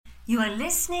You are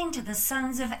listening to the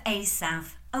Sons of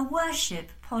Asaph, a worship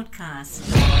podcast.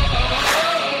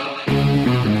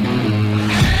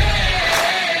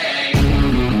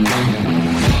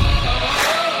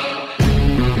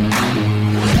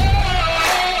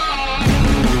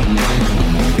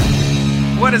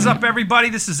 What is up, everybody?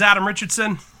 This is Adam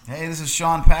Richardson. Hey, this is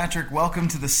Sean Patrick. Welcome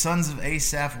to the Sons of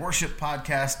Asaph Worship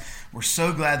Podcast. We're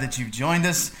so glad that you've joined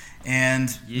us, and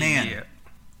man,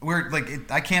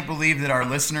 I can't believe that our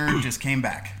listener just came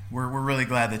back. We're really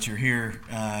glad that you're here,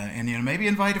 and maybe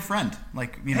invite a friend.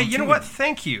 Hey, you know what?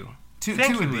 Thank you.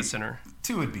 Thank you, listener.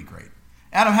 Two would be great.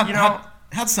 Adam,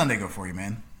 how'd Sunday go for you,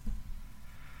 man?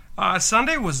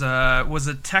 Sunday was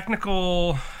a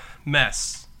technical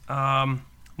mess.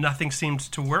 Nothing seemed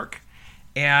to work,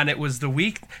 and it was the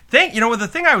week. The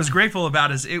thing I was grateful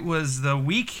about is it was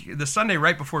the Sunday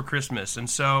right before Christmas, and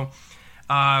so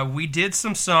we did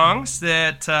some songs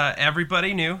that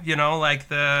everybody knew. Like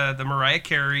the Mariah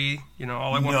Carey.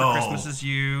 All I Want for Christmas Is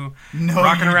You.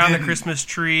 Rocking Around the Christmas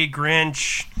Tree.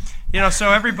 Grinch.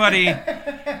 So everybody.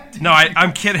 No,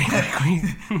 I'm kidding.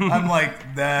 I'm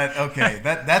like that. Okay,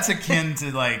 that's akin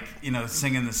to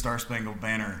singing the Star Spangled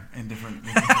Banner in different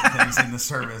things in the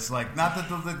service. Not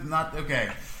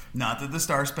that the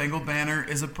Star Spangled Banner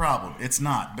is a problem. It's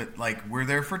not. But we're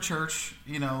there for church.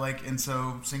 And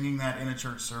so singing that in a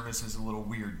church service is a little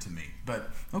weird to me.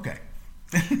 But okay.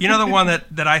 The one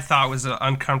that I thought was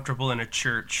uncomfortable in a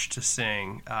church to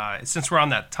sing, since we're on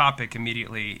that topic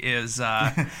immediately, is...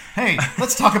 hey,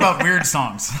 let's talk about weird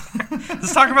songs.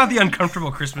 Let's talk about the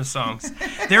uncomfortable Christmas songs.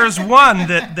 There's one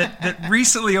that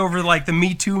recently, over the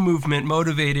Me Too movement,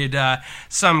 motivated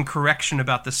some correction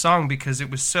about the song because it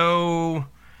was so...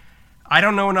 I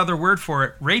don't know another word for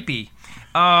it. Rapey.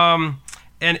 And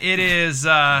it is...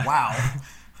 wow.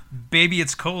 Baby,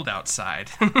 It's Cold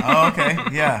Outside. Oh, okay.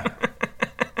 Yeah.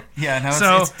 Yeah, no,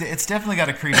 it's definitely got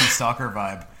a creepy stalker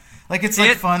vibe.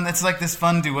 Fun. It's this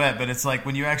fun duet, but it's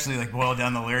when you actually boil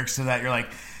down the lyrics to that, you're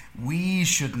like, we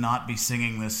should not be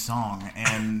singing this song,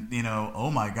 and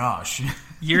oh my gosh.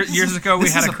 Years ago, we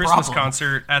had a Christmas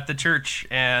concert at the church,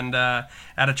 and at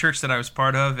a church that I was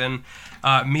part of, and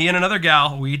me and another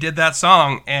gal, we did that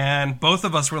song, and both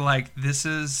of us were like, this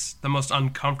is the most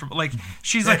uncomfortable.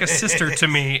 She's like a sister to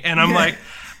me, and I'm like,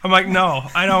 no,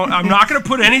 I don't. I'm not going to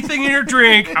put anything in your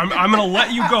drink. I'm going to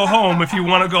let you go home if you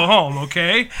want to go home,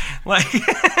 okay?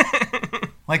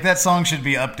 That song should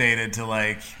be updated to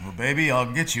well, baby,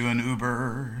 I'll get you an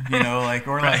Uber,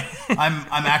 right.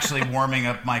 I'm actually warming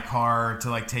up my car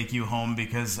to take you home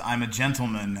because I'm a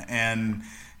gentleman, and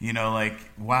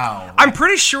wow. I'm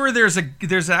pretty sure there's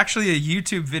actually a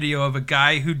YouTube video of a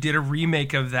guy who did a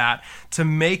remake of that to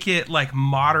make it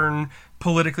modern,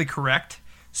 politically correct.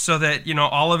 So that,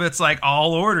 all of it's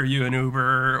I'll order you an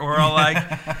Uber, or I'll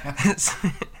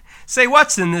say,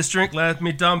 what's in this drink? Let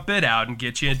me dump it out and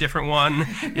get you a different one,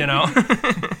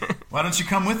 Why don't you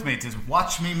come with me to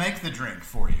watch me make the drink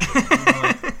for you?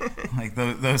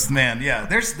 Those, man, yeah.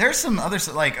 There's some other,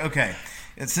 okay,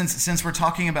 since we're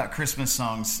talking about Christmas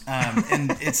songs,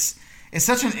 and it's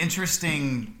such an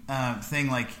interesting thing,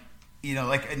 and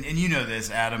you know this,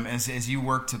 Adam, as you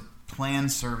work to plan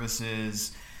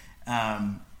services,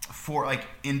 for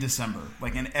in December,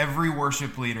 and every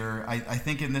worship leader, I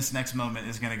think in this next moment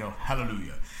is going to go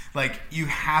hallelujah. You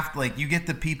have you get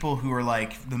the people who are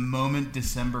the moment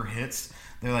December hits,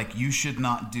 they're you should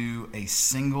not do a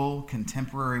single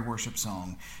contemporary worship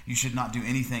song. You should not do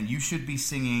anything. You should be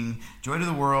singing Joy to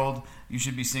the World. You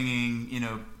should be singing,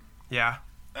 yeah.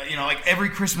 Every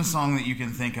Christmas song that you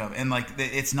can think of. And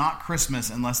it's not Christmas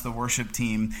unless the worship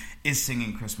team is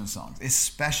singing Christmas songs,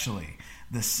 especially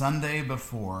the Sunday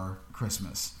before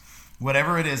Christmas.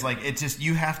 Whatever it is,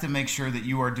 you have to make sure that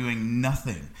you are doing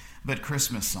nothing but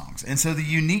Christmas songs. And so the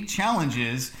unique challenge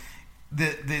is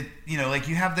that you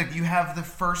have the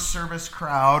first service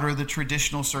crowd or the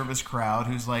traditional service crowd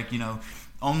who's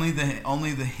only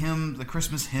the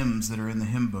Christmas hymns that are in the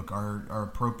hymn book are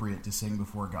appropriate to sing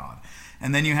before God.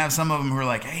 And then you have some of them who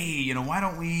are hey, why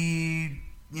don't we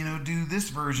do this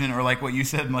version, or what you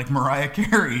said, Mariah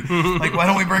Carey. Why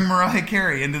don't we bring Mariah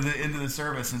Carey into the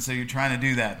service? And so you're trying to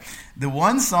do that. The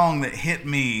one song that hit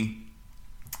me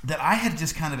that I had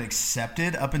just kind of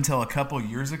accepted up until a couple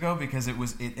years ago because and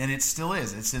it still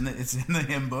is. It's in the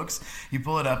hymn books. You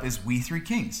pull it up, is We Three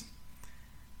Kings.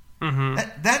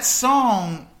 Mm-hmm. That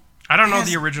song. I don't know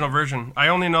the original version. I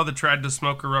only know the Tried to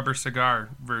Smoke a Rubber Cigar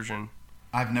version.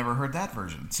 I've never heard that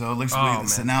version, so at least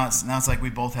so now it's we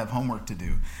both have homework to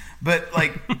do. But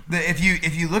if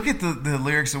you look at the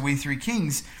lyrics of We Three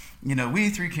Kings, we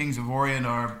three kings of Orient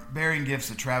are bearing gifts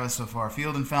at Travis so far,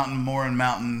 field and fountain, moor and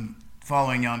mountain,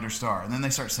 following yonder star. And then they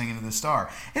start singing to the star.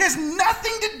 It has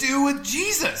nothing to do with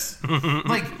Jesus.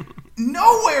 Like,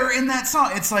 nowhere in that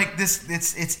song. It's like this.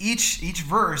 It's each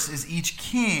verse is each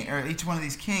king, or each one of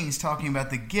these kings talking about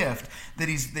the gift that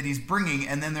he's bringing,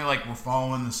 and then they're like, we're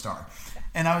following the star.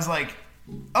 And I was like,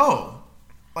 oh,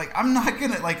 like I'm not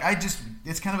gonna like.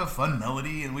 It's kind of a fun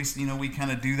melody, and we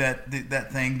kind of do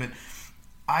that thing, but.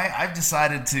 I've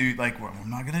decided to, like, well, I'm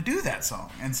not going to do that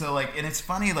song. And so, like, and it's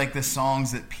funny, like, the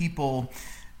songs that people,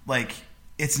 like,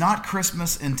 it's not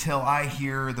Christmas until I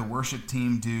hear the worship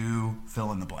team do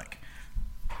fill in the blank.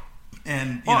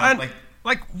 And,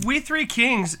 like, We Three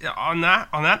Kings, on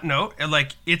that note,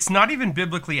 like, it's not even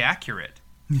biblically accurate.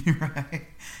 Right.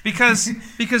 Because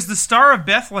the Star of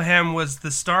Bethlehem was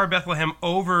the Star of Bethlehem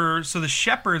over, so the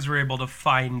shepherds were able to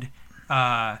find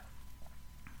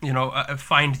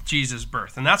Jesus'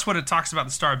 birth. And that's what it talks about,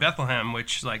 the Star of Bethlehem,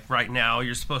 which, like, right now,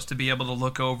 you're supposed to be able to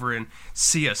look over and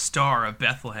see a Star of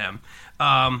Bethlehem.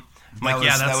 That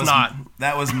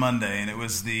was Monday, and it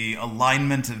was the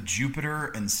alignment of Jupiter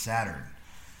and Saturn.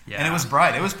 Yeah. And it was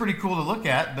bright. It was pretty cool to look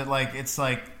at, but, like, it's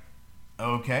like,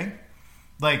 okay.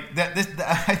 Like,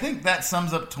 I think that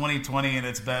sums up 2020 at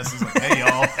its best. It's like, hey,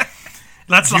 y'all.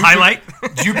 That's the highlight.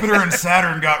 Jupiter and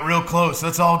Saturn got real close.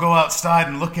 Let's all go outside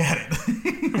and look at it.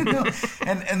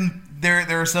 And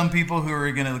there are some people who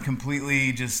are going to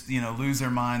completely just lose their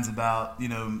minds about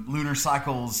lunar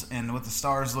cycles and what the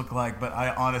stars look like. But I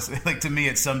honestly, like, to me,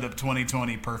 it summed up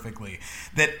 2020 perfectly.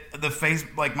 That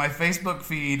my Facebook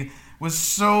feed was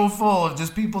so full of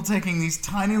just people taking these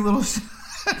tiny little.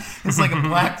 It's like a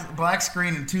black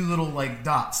screen and two little, like,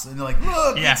 dots, and they're like,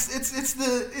 look, yeah.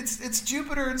 it's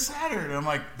Jupiter and Saturn. And I'm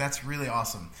like, that's really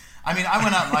awesome. I mean, I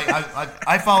went out, like,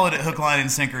 I followed it hook, line,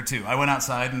 and sinker too. I went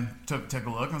outside and took a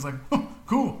look, and I was like, oh,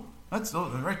 cool. That's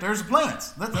right there's the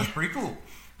planets. That's pretty cool.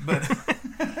 But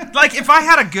like, if I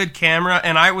had a good camera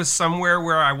and I was somewhere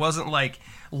where I wasn't, like,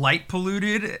 light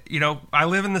polluted, I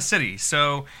live in the city,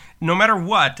 so. No matter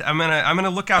what, I'm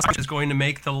gonna look out. Is going to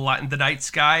make the night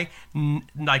sky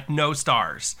like no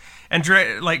stars. And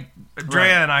Drea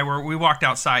and I we walked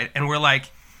outside and we're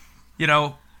like, you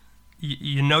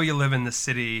live in the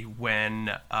city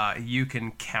when you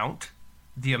can count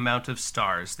the amount of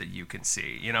stars that you can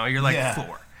see. You're like, yeah.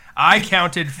 4. I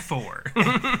counted 4.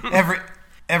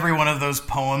 Every one of those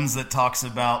poems that talks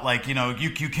about, like,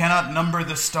 you cannot number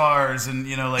the stars, and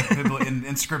like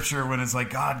in scripture when it's like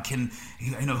God can,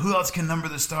 who else can number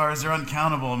the stars? They're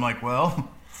uncountable. I'm like,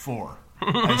 well, 4.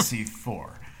 I see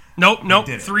 4. Nope.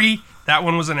 3. That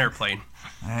one was an airplane.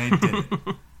 I did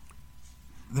it.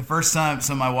 The first time,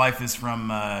 so my wife is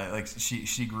from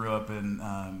she grew up in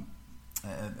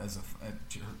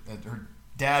her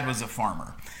dad was a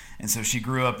farmer, and so she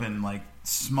grew up in, like,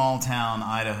 small town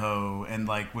Idaho, and,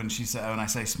 like, when I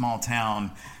say small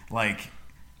town, like,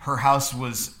 her house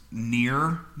was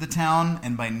near the town,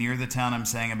 and by near the town I'm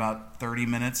saying about 30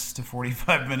 minutes to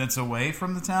 45 minutes away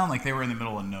from the town. Like, they were in the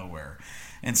middle of nowhere.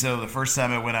 And so the first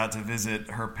time I went out to visit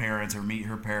her parents or meet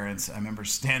her parents, I remember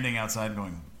standing outside and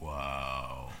going,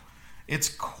 wow, it's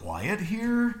quiet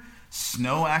here.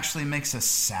 Snow actually makes a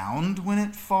sound when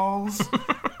it falls.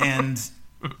 And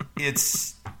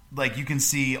it's like you can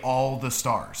see all the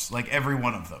stars, like every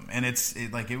one of them, and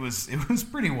it was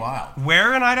pretty wild.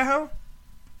 Where in Idaho?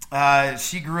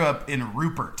 She grew up in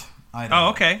Rupert, Idaho. Oh,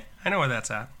 okay, I know where that's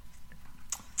at.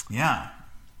 Yeah,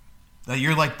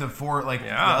 you're like the 4, like,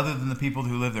 yeah. Other than the people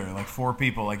who live there, like 4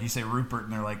 people. Like, you say Rupert,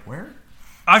 and they're like, where?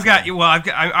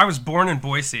 I was born in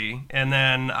Boise, and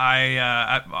then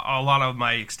a lot of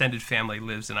my extended family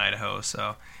lives in Idaho,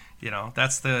 so.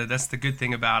 That's the good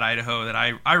thing about Idaho, that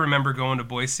I remember going to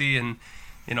Boise and,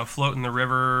 floating the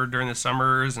river during the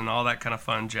summers and all that kind of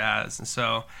fun jazz. And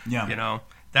so, yeah.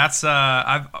 That's,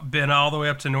 I've been all the way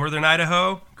up to northern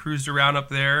Idaho, cruised around up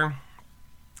there.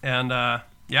 And,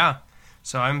 yeah,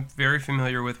 so I'm very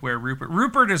familiar with where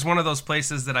Rupert is one of those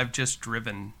places that I've just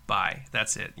driven by.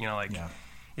 That's it. Yeah.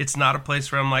 It's not a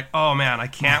place where I'm like, oh man, I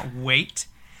can't wait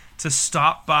to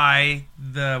stop by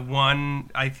the one.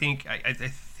 I think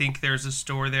there's a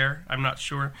store there. I'm not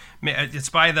sure. It's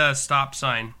by the stop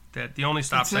sign. The only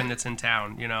stop sign that's in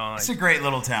town. It's a great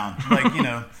little town.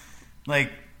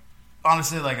 Like,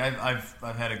 honestly, like,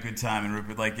 I've had a good time in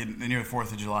Rupert. Like, near the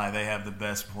 4th of July, they have the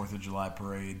best 4th of July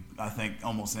parade, I think,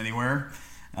 almost anywhere.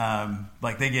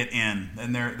 Like, they get in,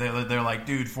 and they're like,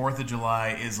 dude, 4th of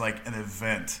July is like an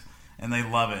event. And they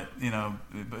love it,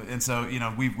 and so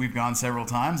we've gone several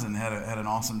times and had an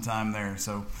awesome time there.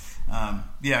 So,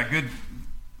 yeah,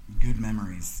 good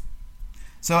memories.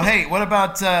 So hey, what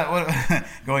about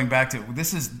going back to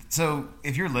this is so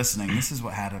if you're listening, this is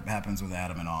what happens with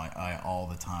Adam and I all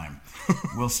the time.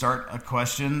 We'll start a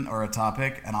question or a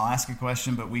topic, and I'll ask a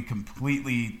question, but we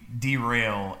completely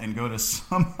derail and go to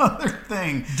some other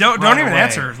thing. Don't even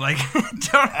answer. Like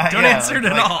don't answer it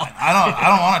at all. I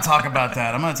don't want to talk about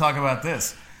that. I'm going to talk about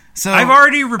this. So I've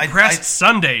already repressed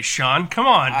Sunday, Sean. Come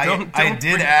on. I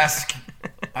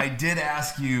did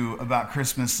ask you about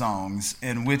Christmas songs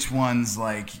and which ones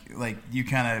like you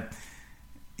kind of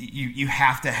you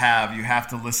have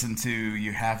to listen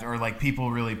to, or like people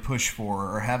really push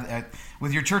for, or have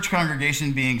with your church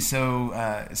congregation being so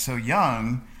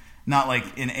young, not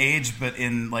like in age but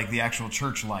in like the actual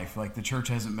church life, like the church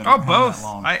hasn't been around both. that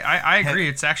long. I agree.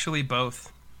 It's actually both.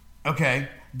 Okay.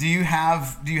 Do you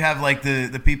have like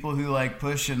the people who like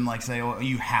push and like say, oh,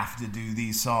 you have to do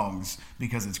these songs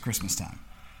because it's Christmas time?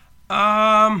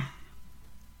 I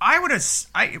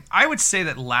would say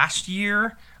that last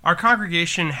year our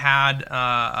congregation had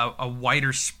a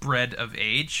wider spread of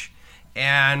age,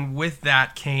 and with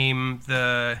that came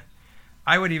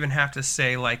I would even have to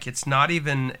say, like, it's not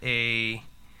even an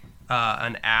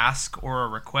ask or a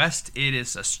request. It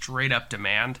is a straight up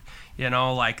demand. You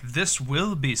know, like, this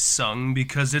will be sung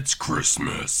because it's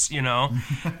Christmas, you know?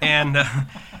 and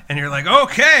you're like,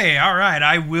 okay, all right,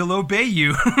 I will obey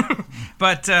you.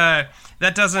 But that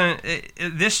doesn't...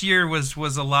 this year was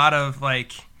a lot of,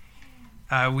 like...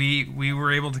 we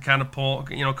were able to kind of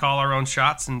call our own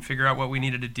shots and figure out what we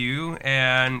needed to do.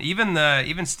 And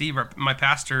even Steve, my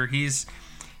pastor, he's...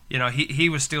 he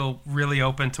was still really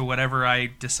open to whatever I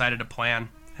decided to plan.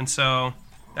 And so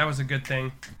that was a good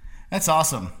thing. That's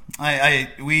awesome.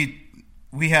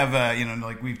 We have,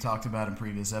 like we've talked about in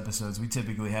previous episodes, we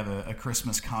typically have a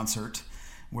Christmas concert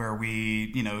where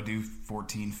we, do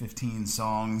 14, 15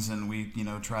 songs, and we,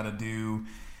 try to do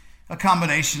a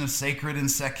combination of sacred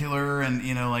and secular, and,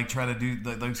 like try to do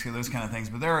those kind of things.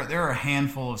 But there are a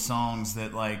handful of songs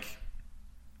that, like,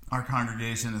 our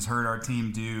congregation has heard our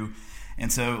team do. And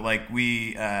so, like,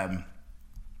 we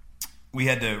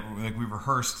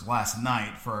rehearsed last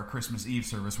night for our Christmas Eve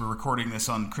service. We're recording this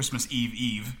on Christmas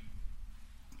Eve.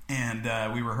 And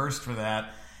we rehearsed for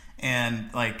that. And,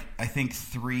 like, I think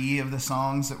 3 of the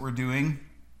songs that we're doing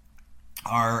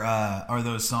are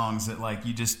those songs that, like,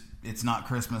 it's not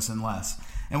Christmas unless.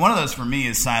 And one of those for me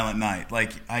is Silent Night.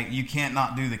 Like, you can't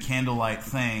not do the candlelight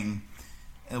thing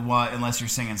unless you're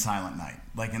singing Silent Night.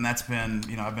 Like, and that's been,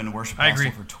 I've been a worship pastor. I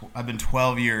agree. I've been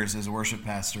 12 years as a worship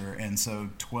pastor, and so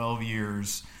 12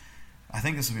 years. I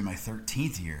think this will be my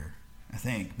 13th year. I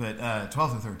think, but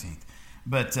 12th or 13th.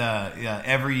 But yeah,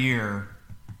 every year,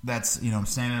 that's I'm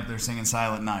standing up there singing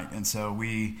Silent Night, and so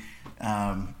we're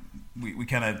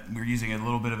using a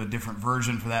little bit of a different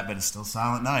version for that, but it's still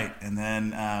Silent Night. And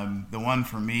then the one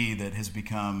for me that has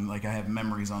become, like, I have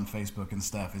memories on Facebook and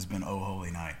stuff, has been Oh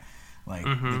Holy Night. Like,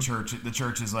 the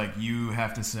church is like, you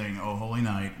have to sing Oh Holy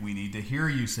Night. We need to hear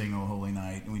you sing Oh Holy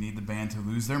Night. We need the band to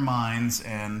lose their minds.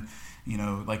 And,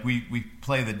 like, we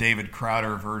play the David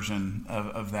Crowder version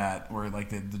of that, where, like,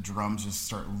 the drums just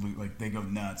start, like, they go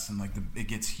nuts, and, like, it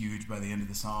gets huge by the end of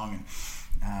the song.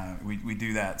 And we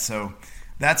do that. So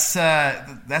that's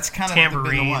kind of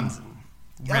been the one.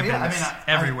 Ribbons, yeah, I mean,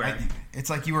 everywhere.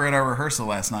 It's like you were at our rehearsal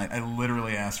last night. I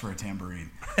literally asked for a tambourine,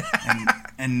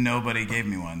 and nobody gave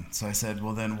me one. So I said,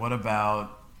 "Well, then what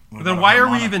about?" Then why are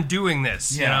we even doing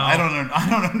this? Yeah, I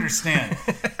don't understand.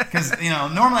 Because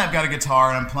normally I've got a guitar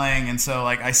and I'm playing, and so,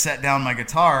 like, I set down my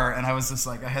guitar and I was just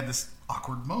like, I had this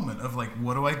awkward moment of, like,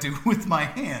 what do I do with my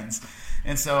hands?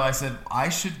 And so I said, I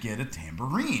should get a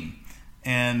tambourine.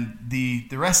 And the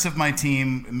rest of my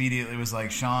team immediately was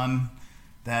like, Sean,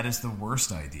 that is the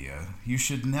worst idea. You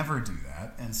should never do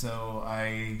that. And so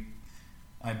I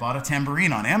bought a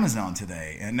tambourine on Amazon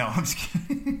today. And no, I'm just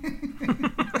kidding.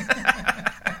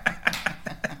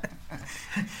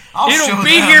 It'll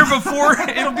be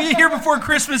here before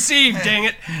Christmas Eve, dang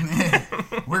it.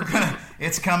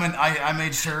 It's coming. I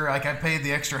made sure, like, I paid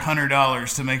the extra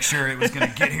 $100 to make sure it was going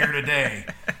to get here today.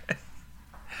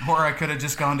 Or I could have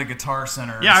just gone to Guitar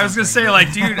Center. Yeah, I was going to say,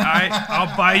 like, dude,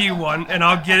 I'll buy you one and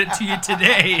I'll get it to you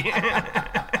today.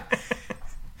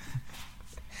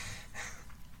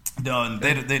 No,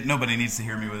 nobody needs to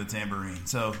hear me with a tambourine,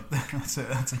 so that's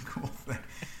a cool thing.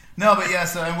 No, but yeah,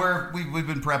 so we've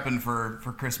been prepping for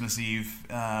Christmas Eve.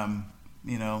 I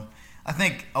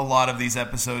think a lot of these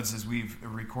episodes, as we've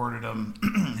recorded them,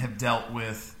 have dealt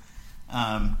with,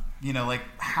 like,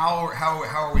 how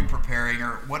are we preparing,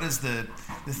 or what is the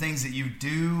things that you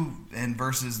do and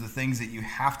versus the things that you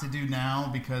have to do now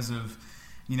because of,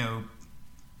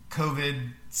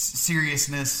 COVID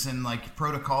seriousness and like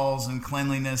protocols and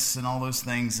cleanliness and all those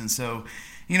things. And so,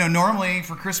 normally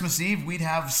for Christmas Eve, we'd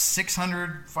have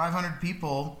 600, 500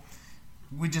 people.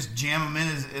 We just jam them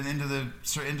into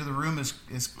the room as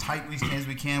tight as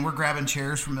we can. We're grabbing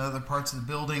chairs from other parts of the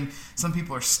building. Some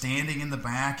people are standing in the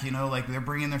back, like they're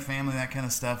bringing their family, that kind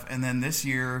of stuff. And then this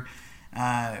year,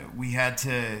 we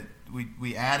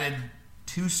added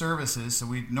 2 services. So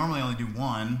we normally only do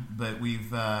 1, but we're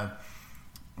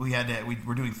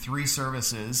doing 3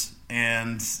 services,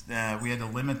 and we had to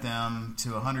limit them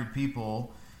to 100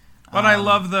 people. But I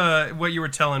love what you were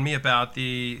telling me about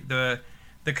the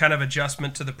kind of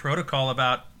adjustment to the protocol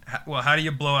about, well, how do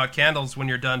you blow out candles when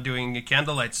you're done doing a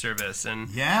candlelight service? And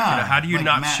how do you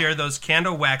not share those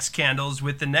candle wax candles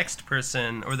with the next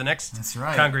person or the next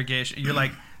congregation? You're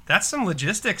like, that's some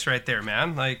logistics right there,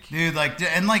 man. Like, dude,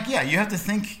 you have to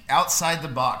think outside the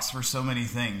box for so many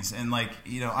things. And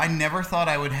I never thought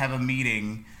I would have a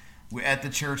meeting at the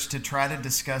church to try to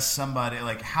discuss somebody,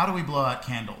 like, how do we blow out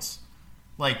candles?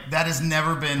 Like, that has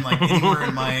never been anywhere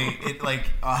in my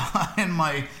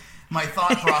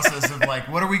thought process of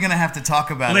what are we going to have to talk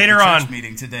about later at the church on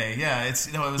meeting today? Yeah,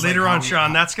 it was later on,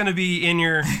 Sean. That's going to be in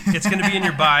your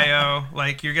bio.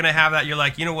 Like, you're going to have that. You're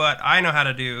like, you know what I know how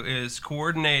to do is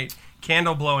coordinate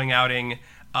candle blowing outing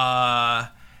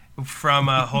from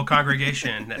a whole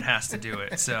congregation that has to do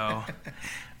it. So.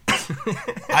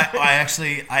 I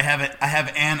have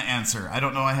an answer. I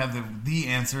don't know I have the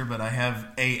answer, but I have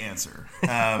a answer.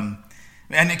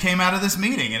 And it came out of this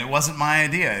meeting, and it wasn't my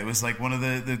idea. It was one of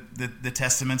the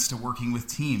testaments to working with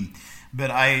team.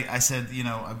 But I said,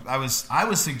 I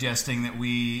was suggesting that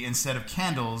we, instead of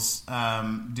candles,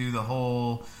 do the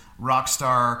whole rock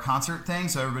star concert thing.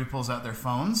 So everybody pulls out their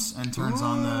phones and turns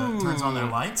on their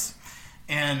lights,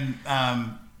 and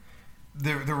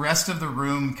the rest of the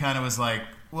room kind of was like,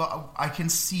 well, I can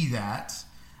see that.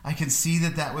 I can see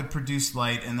that would produce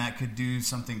light and that could do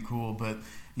something cool, but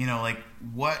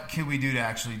what can we do to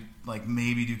actually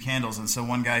maybe do candles? And so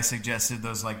one guy suggested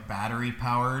those battery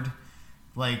powered,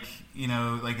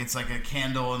 it's like a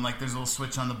candle and there's a little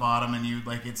switch on the bottom and you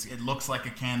it looks like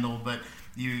a candle, but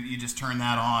you just turn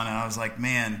that on. And I was like,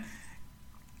 man,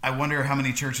 I wonder how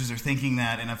many churches are thinking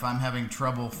that, and if I'm having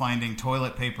trouble finding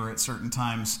toilet paper at certain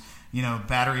times,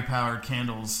 battery-powered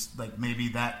candles, maybe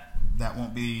that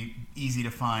won't be easy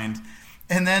to find.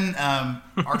 And then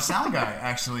our sound guy,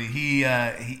 actually, he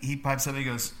pipes up and he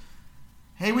goes,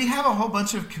 hey, we have a whole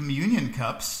bunch of communion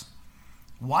cups.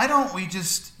 Why don't we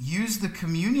just use the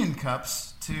communion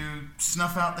cups to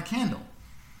snuff out the candle?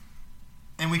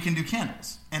 And we can do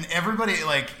candles. And everybody,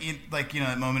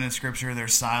 that moment in Scripture,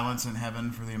 there's silence in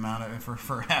heaven for the amount of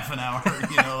for half an hour.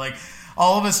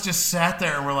 All of us just sat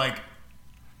there and we're like,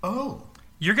 oh.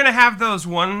 You're gonna have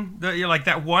you're like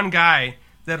that one guy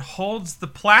that holds the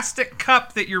plastic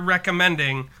cup that you're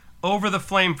recommending over the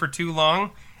flame for too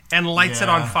long and lights it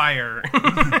on fire.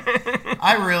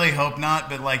 I really hope not,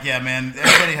 but man,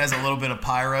 everybody has a little bit of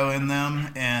pyro in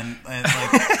them, and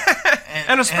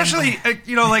especially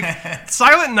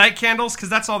silent night candles, because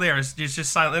that's all they are. It's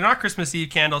just silent. They're not Christmas Eve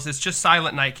candles. It's just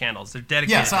silent night candles. They're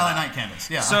dedicated. Yeah, silent night candles.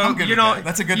 Yeah, so I'm good with that.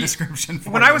 That's a good description for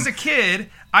when I was a kid,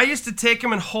 I used to take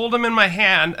them and hold them in my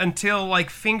hand until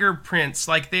fingerprints,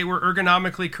 they were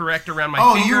ergonomically correct around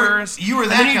my fingers. You were that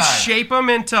guy. And then you'd shape them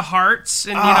into hearts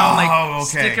and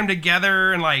stick them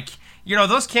together and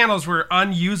those candles were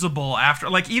unusable after,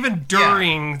 even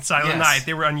during Silent Night,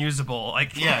 they were unusable.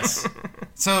 Yes.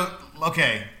 So,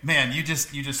 okay, man, you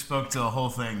just spoke to a whole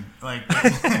thing.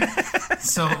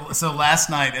 So last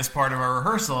night, as part of our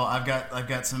rehearsal, I've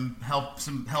got some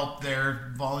help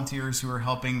there, volunteers who are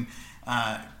helping,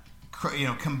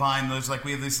 combine those.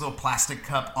 We have this little plastic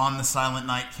cup on the Silent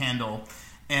Night candle.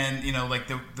 And,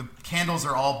 the candles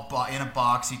are all in a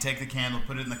box. You take the candle,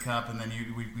 put it in the cup, and then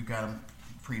we've got them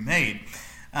pre-made.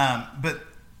 But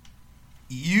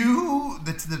you,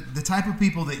 the type of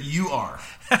people that you are,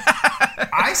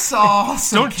 I saw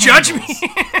some Don't candles. Judge me.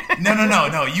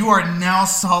 No. You are now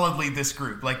solidly this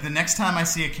group. The next time I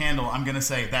see a candle, I'm going to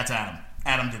say, that's Adam.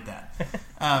 Adam did that.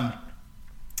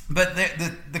 But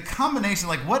the combination,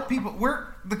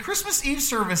 the Christmas Eve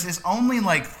service is only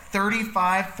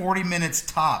 35, 40 minutes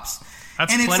tops.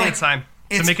 That's plenty of time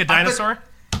to make a dinosaur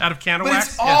out of candle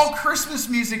wax. But it's all Christmas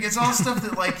music. It's all stuff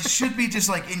that should be just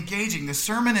engaging. The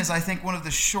sermon is, I think, one of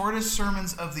the shortest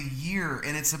sermons of the year,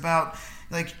 and it's about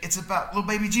little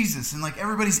baby Jesus, and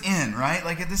everybody's in, right?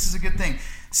 This is a good thing.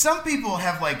 Some people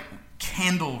have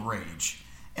candle rage.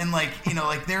 And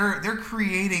they're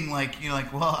creating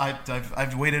well,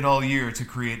 I've waited all year to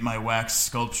create my wax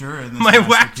sculpture and this my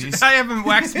wax. I have a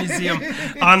wax museum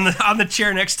on the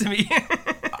chair next to me.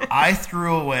 I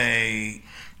threw away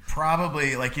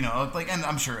probably and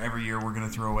I'm sure every year we're going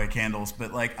to throw away candles,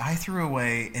 but I threw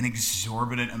away an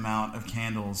exorbitant amount of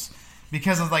candles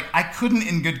because of I couldn't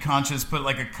in good conscience put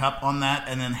a cup on that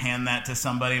and then hand that to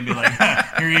somebody and be like,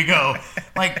 here you go.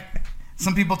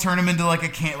 Some people turn them into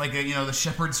the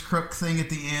shepherd's crook thing at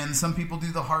the end. Some people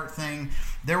do the heart thing.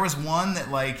 There was one that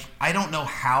I don't know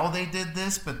how they did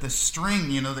this, but the string,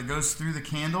 that goes through the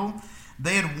candle,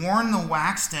 they had worn the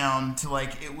wax down to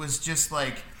it was just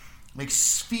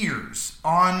spheres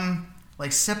on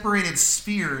separated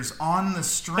spheres on the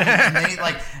string. And they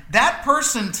that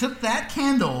person took that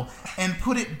candle and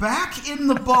put it back in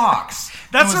the box.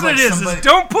 That's what it is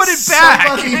don't put it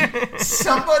back.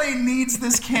 Somebody needs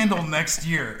this candle next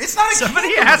year. It's not a somebody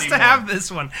candle has anymore. to have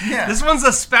this one. Yeah. This one's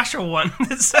a special one.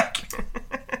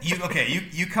 You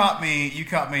caught me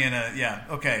in a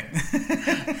okay.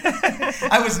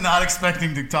 I was not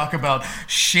expecting to talk about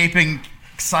shaping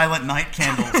Silent Night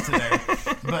candles today,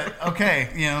 but okay,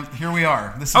 here we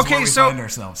are. This is where we find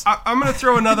ourselves. I'm going to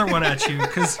throw another one at you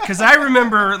because I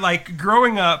remember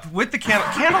growing up with the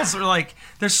candles are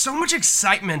there's so much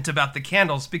excitement about the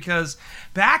candles because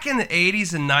back in the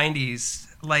 80s and 90s,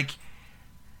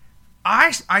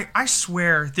 I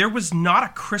swear there was not a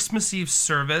Christmas Eve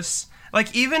service.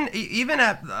 Even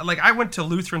at I went to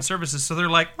Lutheran services, so they're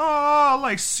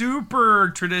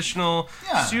super traditional,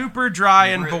 super dry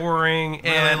and boring,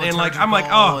 and I'm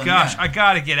oh gosh, I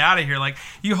gotta get out of here.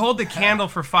 You hold the candle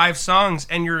for 5 songs,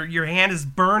 and your hand is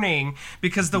burning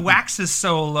because the wax is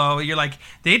so low. You're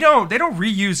they don't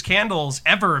reuse candles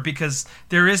ever because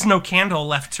there is no candle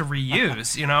left to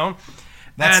reuse.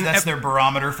 That's their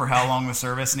barometer for how long the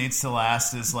service needs to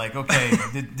last. Is okay.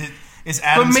 Is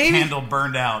Adam's candle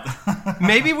burned out?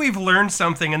 Maybe we've learned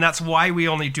something, and that's why we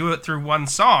only do it through one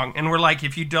song. And we're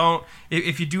if you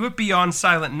do it beyond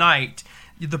Silent Night,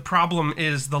 the problem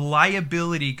is the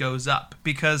liability goes up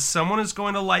because someone is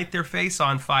going to light their face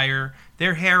on fire,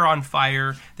 their hair on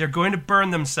fire, they're going to burn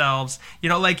themselves.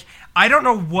 I don't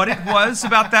know what it was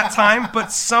about that time,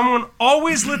 but someone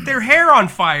always lit their hair on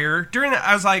fire during that.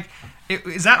 I was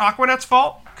is that Aquanet's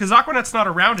fault? Because Aquanet's not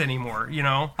around anymore,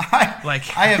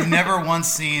 I have never once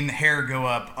seen hair go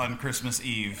up on Christmas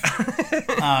Eve.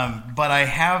 But I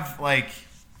have,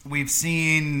 we've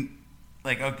seen,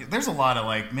 okay, there's a lot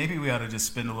of, maybe we ought to just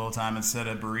spend a little time instead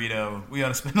of burrito. We ought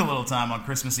to spend a little time on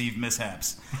Christmas Eve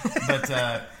mishaps.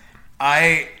 But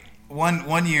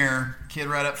one year, kid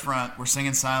right up front, we're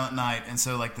singing Silent Night, and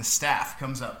so the staff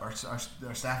comes up, our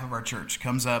staff of our church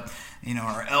comes up,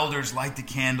 our elders light the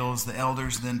candles, the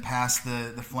elders then pass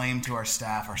the flame to our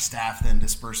staff then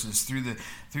disperses through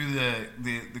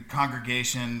the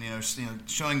congregation,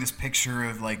 showing this picture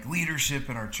of leadership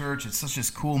in our church. It's such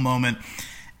a cool moment.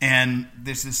 And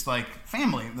there's this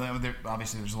family.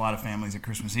 Obviously, there's a lot of families at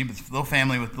Christmas Eve, but this little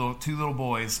family with 2 little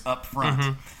boys up front.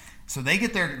 Mm-hmm. So they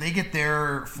get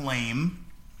their flame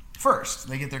first.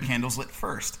 They get their candles lit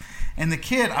first. And the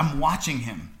kid, I'm watching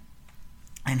him,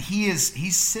 and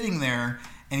he's sitting there,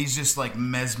 and he's just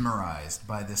mesmerized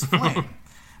by this flame.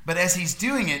 But as he's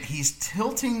doing it, he's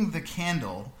tilting the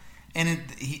candle, and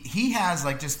he has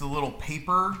just the little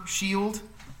paper shield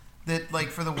that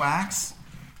for the wax,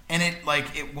 and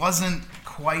it wasn't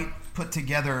quite put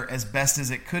together as best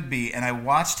as it could be, and I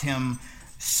watched him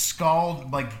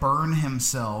scald, burn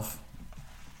himself,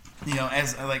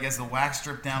 as the wax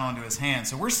dripped down onto his hand.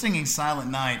 So we're singing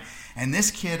Silent Night, and this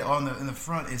kid in the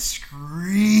front is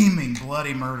screaming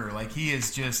bloody murder. He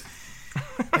is just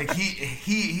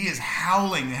he is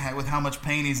howling with how much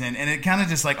pain he's in, and it kind of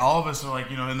just all of us are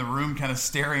in the room kind of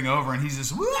staring over, and he's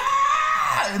just Wah!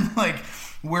 And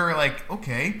we're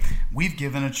okay, we've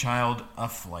given a child a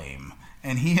flame.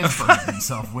 And he has burned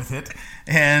himself with it,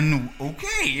 and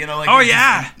okay, oh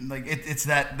yeah, it's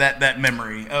that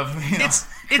memory of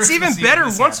it's even better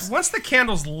once the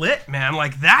candle's lit, man.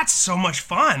 That's so much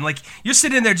fun. You're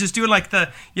sitting there just doing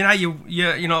the you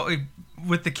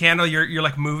with the candle,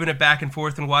 you're moving it back and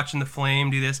forth and watching the flame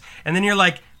do this, and then you're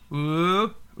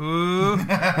ooh. Ooh,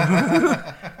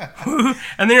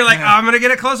 and then you're oh, I'm gonna get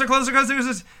it closer.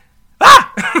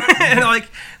 And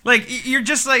you're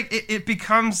just it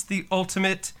becomes the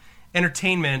ultimate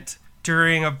entertainment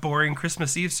during a boring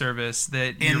Christmas Eve service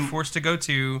that you're forced to go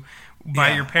to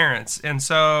by your parents. And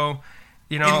so,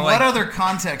 in what other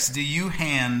context do you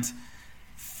hand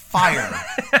fire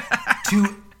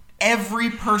to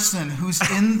every person who's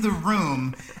in the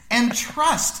room and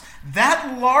trust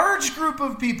that large group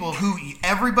of people who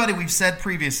everybody, we've said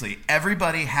previously,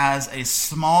 everybody has a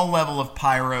small level of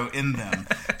pyro in them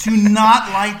to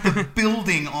not light the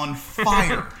building on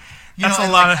fire. That's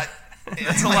a lot of...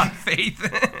 That's a lot of faith.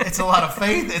 It's a lot of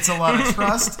faith. It's a lot of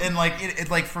trust, and like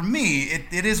like for me,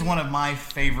 it is one of my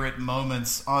favorite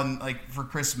moments on like for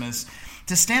Christmas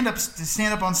to stand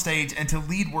up on stage and to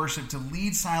lead worship, to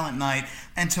lead Silent Night,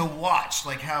 and to watch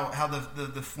like how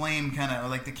the flame kind of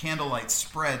like the candlelight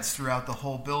spreads throughout the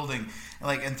whole building,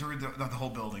 like and through not the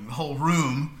whole building, the whole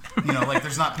room. You know, like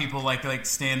there's not people like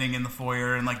standing in the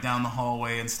foyer and like down the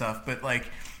hallway and stuff, but like.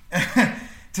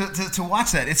 To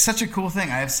watch that, it's such a cool thing.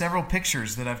 I have several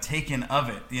pictures that I've taken of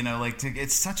it. You know, like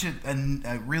it's such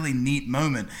a really neat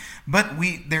moment. But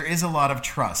there is a lot of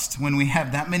trust when we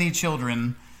have that many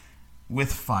children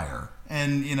with fire.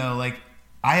 And you know, like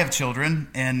I have children,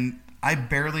 and I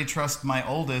barely trust my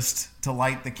oldest to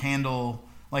light the candle,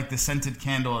 like the scented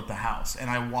candle at the house, and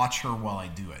I watch her while I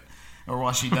do it, or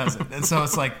while she does it. And so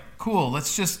it's like, cool.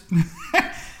 Let's just.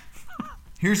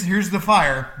 Here's the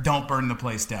fire. Don't burn the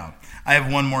place down. I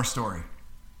have one more story.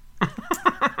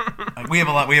 We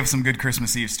have some good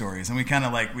Christmas Eve stories, and we kind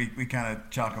of we kind of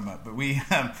chalk them up. But we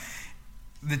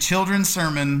the children's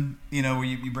sermon. You know, where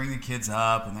you bring the kids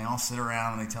up, and they all sit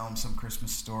around and they tell them some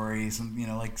Christmas stories, and you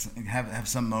know, like have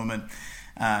some moment.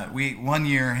 We one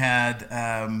year had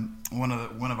one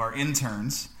of our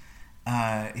interns.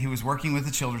 He was working with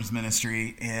the children's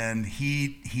ministry, and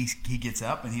he gets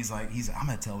up and he's like, I'm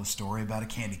going to tell a story about a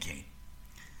candy cane.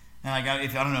 And I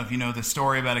don't know if you know the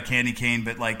story about a candy cane,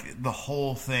 but like the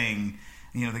whole thing,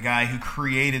 you know, the guy who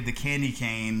created the candy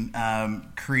cane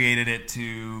created it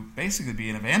to basically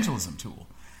be an evangelism tool.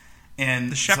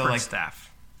 And the shepherd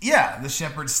staff. Yeah, the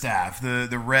shepherd staff.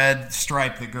 The red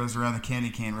stripe that goes around the candy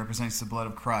cane represents the blood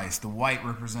of Christ. The white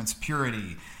represents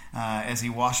purity. As he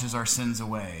washes our sins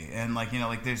away, and like you know,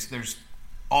 like there's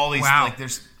all these like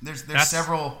there's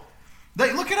several.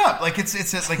 Look it up. Like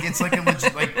it's like a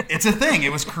legit, like it's a thing.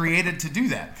 It was created to do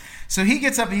that. So he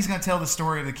gets up and he's going to tell the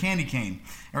story of the candy cane,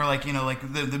 or like you know, like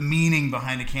the meaning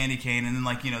behind a candy cane, and then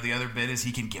like you know, the other bit is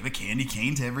he can give a candy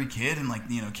cane to every kid, and like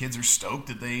you know, kids are stoked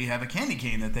that they have a candy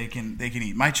cane that they can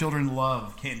eat. My children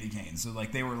love candy canes, so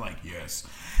like they were like yes,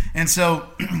 and so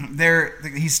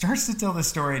he starts to tell the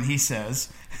story, and he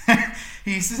says.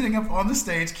 He's sitting up on the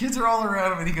stage. Kids are all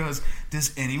around him, and he goes,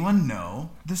 "Does anyone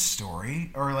know the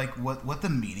story or like what the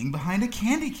meaning behind a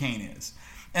candy cane is?"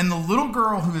 And the little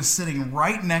girl who is sitting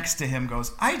right next to him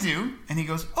goes, "I do." And he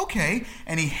goes, "Okay."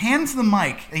 And he hands the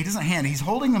mic. He's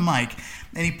holding the mic,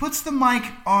 and he puts the mic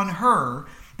on her.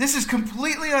 This is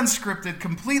completely unscripted,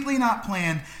 completely not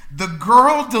planned. The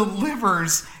girl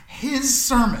delivers his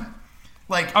sermon.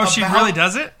 She really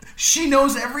does it? She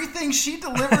knows everything. She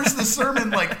delivers the sermon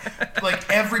like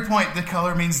every point. The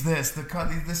color means this.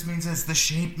 This means this. The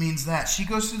shape means that. She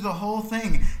goes through the whole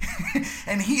thing,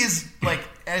 and he is like,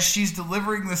 as she's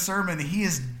delivering the sermon, he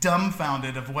is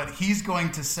dumbfounded of what he's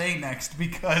going to say next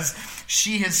because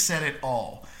she has said it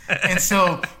all. And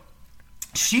so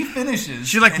she finishes.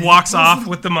 She walks off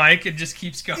with the mic and just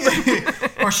keeps going,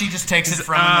 or she just takes it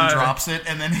from him and drops it,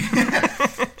 and then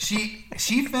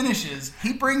she finishes.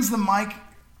 He brings the mic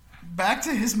back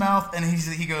to his mouth, and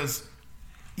he goes,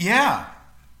 "Yeah,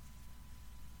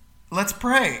 let's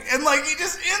pray," and he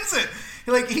just ends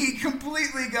it. He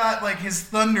completely got his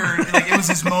thunder. It was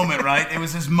his moment, right? It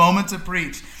was his moment to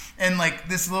preach, and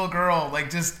this little girl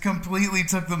just completely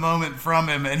took the moment from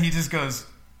him, and he just goes,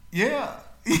 "Yeah."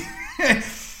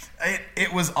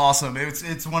 It was awesome.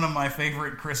 It's one of my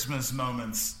favorite Christmas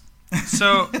moments.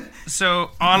 So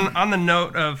on the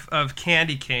note of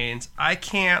candy canes, I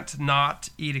can't not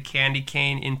eat a candy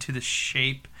cane into the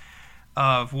shape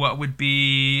of what would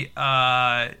be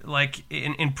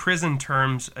in prison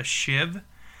terms a shiv.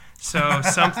 So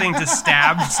something to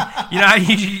stab.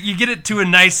 You get it to a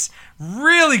nice,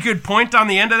 really good point on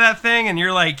the end of that thing, and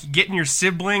you're getting your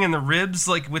sibling in the ribs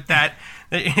with that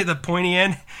the pointy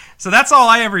end. So that's all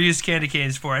I ever used candy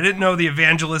canes for. I didn't know the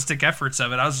evangelistic efforts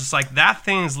of it. I was just like, that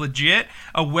thing's legit,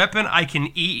 a weapon I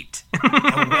can eat.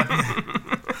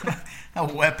 A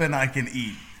weapon I can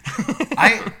eat.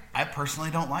 I personally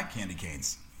don't like candy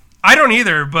canes. I don't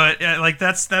either, but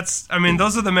that's. I mean,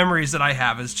 those are the memories that I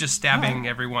have, is just stabbing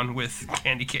everyone with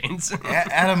candy canes.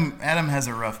 Adam has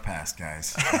a rough past,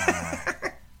 guys.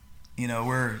 The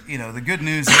good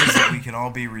news is that we can all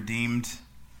be redeemed.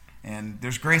 And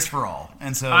there's grace for all,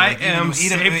 and so I am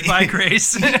saved by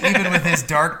grace. Even with his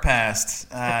dark past,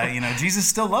 Jesus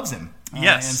still loves him.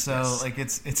 Yes, and so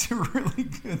it's a really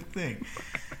good thing.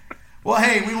 Well,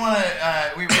 hey, we want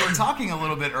to. We were talking a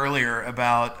little bit earlier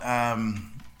about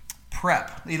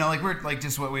prep. We're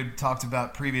just what we talked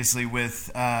about previously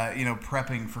with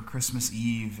prepping for Christmas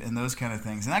Eve and those kind of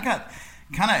things. And I got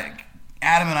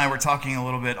Adam and I were talking a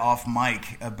little bit off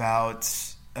mic about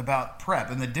prep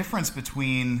and the difference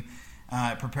between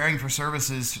preparing for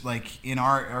services like in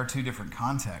our two different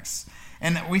contexts.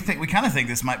 And we kind of think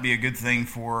this might be a good thing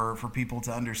for people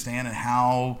to understand and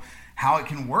how it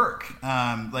can work.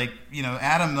 Adam,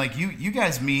 like you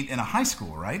guys meet in a high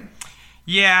school, right?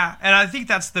 Yeah, and I think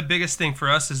that's the biggest thing for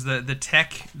us is the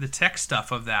tech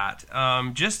stuff of that. It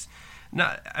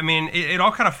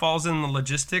all kind of falls in the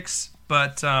logistics,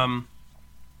 but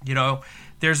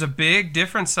there's a big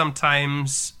difference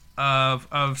sometimes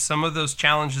of some of those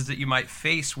challenges that you might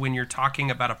face when you're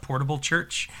talking about a portable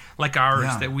church like ours.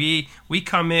 Yeah. That we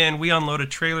come in, we unload a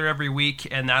trailer every week,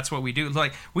 and that's what we do.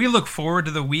 Like, we look forward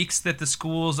to the weeks that the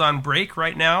school's on break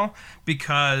right now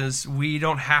because we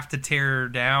don't have to tear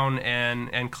down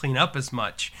and clean up as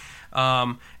much.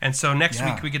 And so next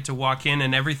week we get to walk in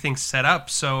and everything's set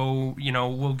up. So,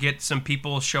 we'll get some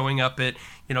people showing up at,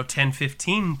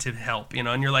 10:15 to help,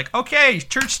 and you're like, okay,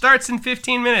 church starts in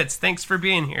 15 minutes. Thanks for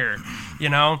being here,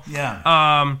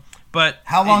 Yeah. But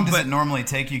how long does it normally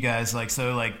take you guys?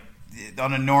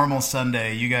 On a normal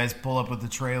Sunday, you guys pull up with the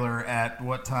trailer at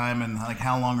what time, and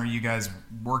how long are you guys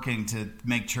working to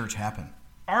make church happen?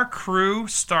 Our crew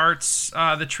starts,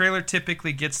 the trailer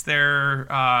typically gets there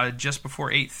just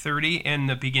before 8:30, and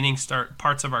the beginning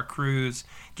parts of our crews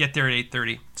get there at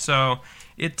 8:30. So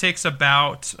it takes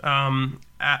about,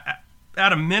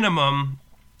 at a minimum,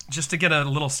 just to get a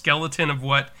little skeleton of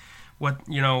what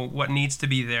needs to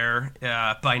be there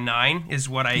by 9 is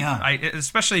what I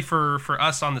especially for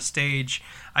us on the stage.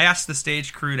 I asked the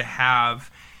stage crew to have,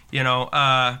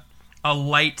 a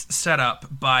light setup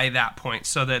by that point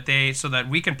so that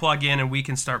we can plug in and we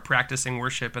can start practicing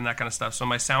worship and that kind of stuff. So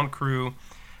my sound crew,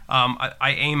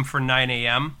 I aim for 9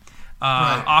 a.m.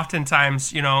 Right.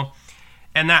 Oftentimes,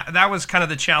 and that was kind of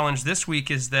the challenge this week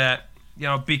is that,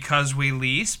 because we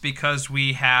lease, because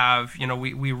we have,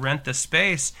 we rent the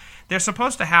space, they're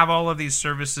supposed to have all of these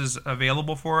services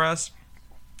available for us,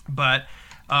 but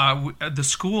the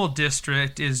school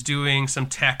district is doing some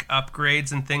tech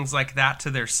upgrades and things like that to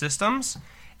their systems.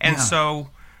 And so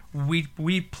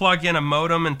we plug in a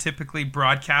modem and typically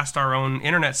broadcast our own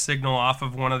internet signal off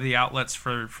of one of the outlets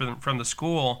from the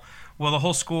school. Well, the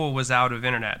whole school was out of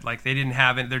internet. Like, they didn't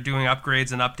have it. They're doing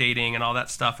upgrades and updating and all that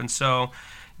stuff. And so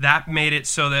that made it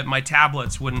so that my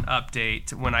tablets wouldn't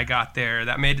update when I got there.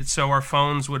 That made it so our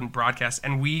phones wouldn't broadcast.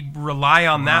 And we rely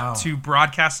on that to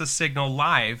broadcast the signal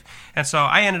live. And so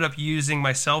I ended up using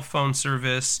my cell phone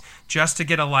service just to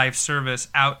get a live service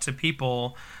out to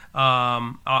people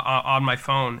on my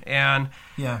phone. And,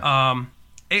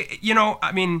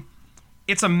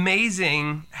 it's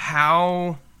amazing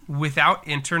how, without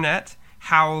internet,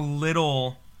 how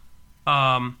little...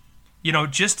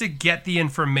 just to get the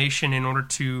information in order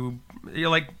to,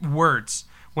 like words.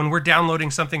 When we're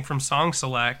downloading something from Song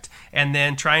Select and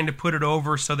then trying to put it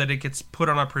over so that it gets put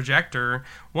on a projector,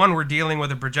 one, we're dealing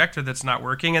with a projector that's not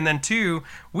working, and then two,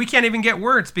 we can't even get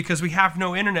words because we have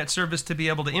no internet service to be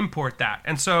able to import that.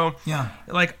 And so,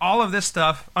 all of this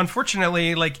stuff,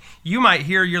 unfortunately, you might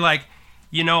hear, you're like,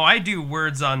 I do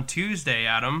words on Tuesday,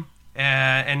 Adam.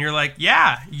 And you're like,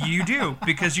 yeah, you do,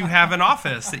 because you have an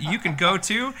office that you can go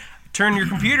to, turn your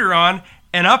computer on,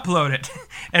 and upload it.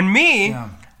 And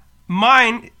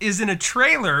mine is in a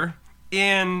trailer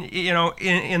in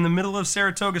the middle of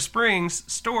Saratoga Springs,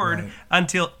 stored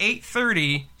until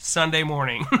 8:30 Sunday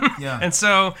morning. And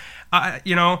so,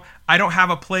 I don't have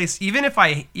a place. Even if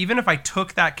I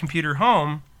took that computer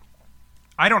home,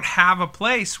 I don't have a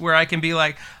place where I can be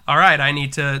like, all right, I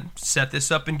need to set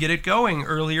this up and get it going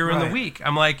earlier in the week.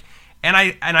 I'm like, and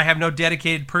I have no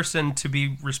dedicated person to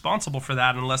be responsible for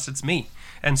that unless it's me.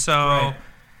 And so,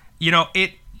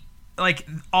 it,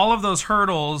 all of those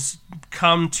hurdles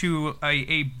come to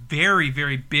a very,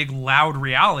 very big, loud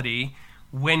reality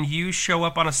when you show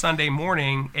up on a Sunday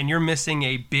morning and you're missing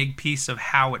a big piece of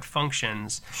how it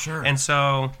functions. Sure. And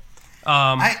so...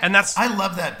 I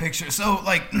love that picture. So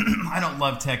I don't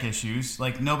love tech issues.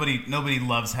 Nobody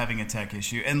loves having a tech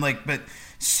issue. And but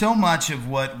so much of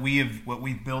what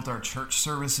we've built our church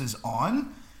services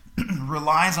on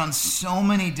relies on so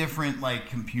many different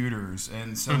computers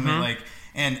and so many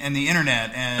and the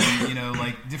internet and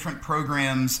different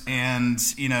programs and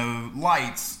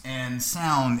lights and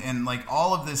sound and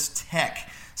all of this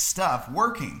tech stuff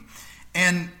working.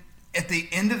 And at the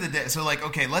end of the day, so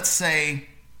okay, let's say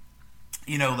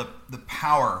the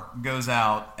power goes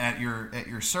out at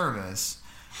your service.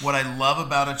 What I love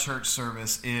about a church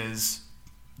service is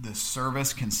the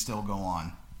service can still go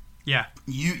on. Yeah.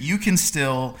 You can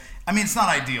still, it's not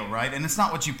ideal, right? And it's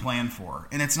not what you plan for,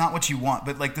 and it's not what you want,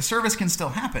 but the service can still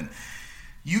happen.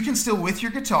 you can still, with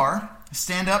your guitar,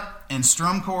 stand up and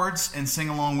strum chords and sing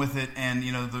along with it. And,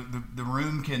 the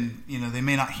room can, they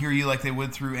may not hear you like they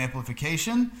would through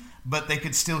amplification, but they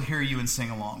could still hear you and sing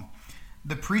along.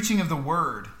 The preaching of the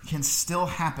word can still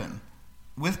happen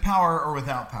with power or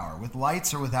without power, with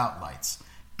lights or without lights.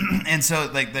 And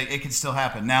so it can still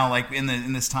happen. Now, like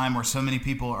in this time where so many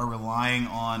people are relying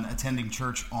on attending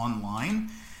church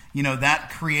online, that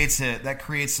creates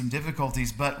some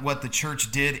difficulties. But what the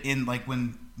church did in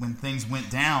when things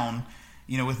went down,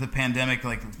 with the pandemic,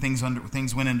 like things went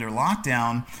into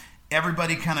lockdown,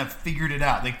 everybody kind of figured it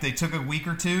out. They took a week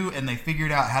or two and they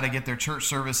figured out how to get their church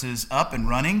services up and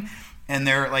running. And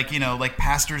they're like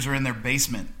pastors are in their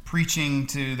basement preaching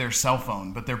to their cell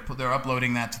phone, but they're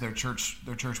uploading that to their church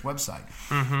website.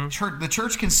 Mm-hmm. The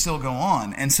church can still go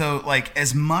on. And so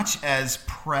as much as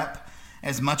prep,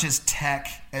 as much as tech,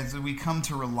 as we come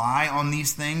to rely on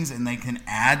these things and they can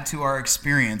add to our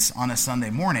experience on a Sunday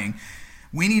morning,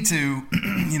 we need to,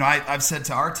 I've said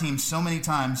to our team so many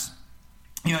times,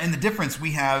 and the difference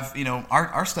we have,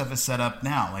 our stuff is set up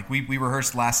now. Like we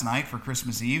rehearsed last night for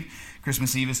Christmas Eve.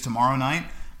 Christmas Eve is tomorrow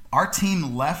night. Our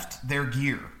team left their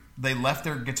gear. They left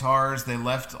their guitars. They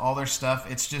left all their stuff.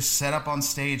 It's just set up on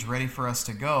stage ready for us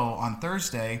to go on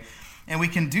Thursday. And we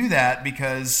can do that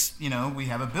because, we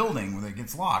have a building that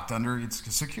gets locked under its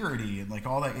security and like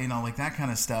all that, like that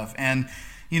kind of stuff. And,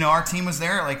 our team was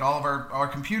there. Like all of our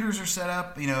computers are set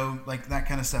up, like that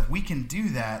kind of stuff. We can do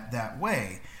that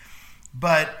way.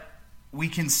 But we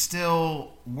can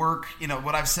still work.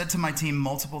 What I've said to my team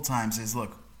multiple times is,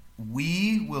 look,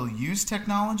 we will use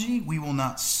technology. We will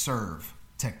not serve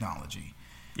technology.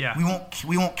 Yeah.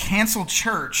 We won't cancel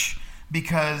church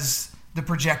because the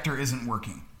projector isn't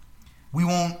working. We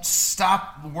won't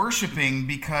stop worshiping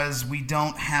because we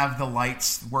don't have the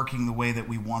lights working the way that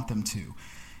we want them to.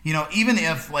 Even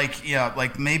if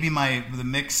maybe the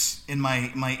mix in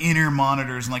my inner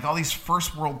monitors and like all these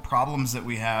first world problems that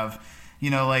we have,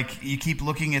 you keep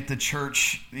looking at the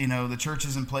church, the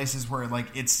churches in places where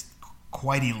it's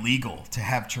quite illegal to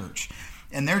have church.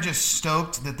 And they're just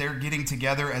stoked that they're getting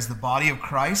together as the body of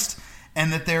Christ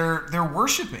and that they're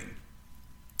worshiping.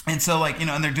 And so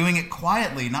and they're doing it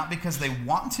quietly, not because they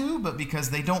want to, but because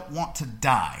they don't want to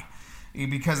die.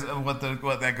 Because of what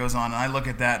that goes on. And I look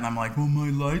at that and I'm like, well, my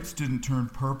lights didn't turn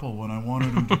purple when I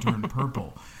wanted them to turn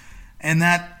purple. And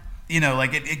that,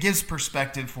 it gives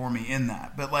perspective for me in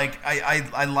that. But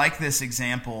I like this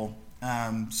example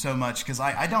so much because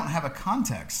I don't have a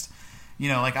context.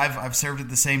 I've served at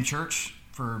the same church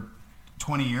for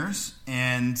 20 years.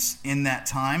 And in that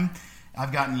time,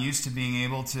 I've gotten used to being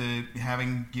able to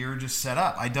having gear just set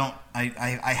up.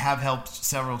 I have helped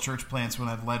several church plants when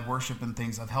I've led worship and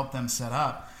things. I've helped them set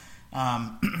up.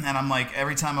 And I'm like,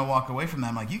 every time I walk away from them,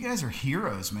 I'm like, you guys are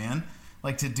heroes, man.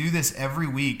 Like to do this every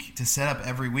week, to set up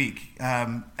every week.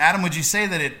 Adam, would you say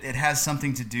that it has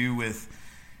something to do with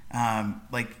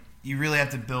you really have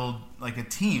to build like a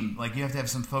team? Like you have to have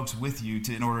some folks with you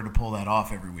in order to pull that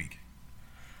off every week?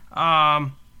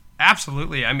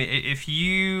 Absolutely. I mean, if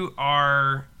you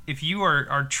are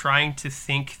trying to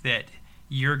think that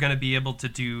you're going to be able to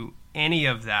do any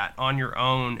of that on your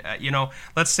own,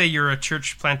 let's say you're a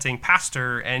church planting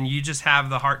pastor and you just have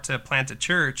the heart to plant a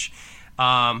church,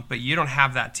 but you don't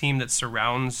have that team that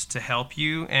surrounds to help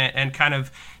you and kind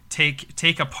of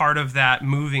take a part of that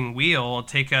moving wheel,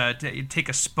 take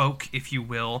a spoke, if you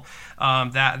will.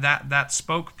 That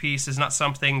spoke piece is not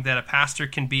something that a pastor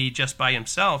can be just by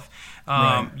himself.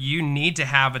 Right. You need to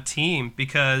have a team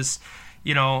because,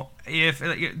 if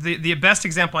the best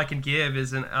example I can give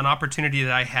is an opportunity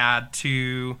that I had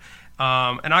to.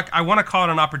 And I want to call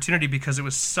it an opportunity because it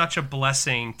was such a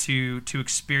blessing to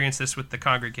experience this with the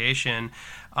congregation.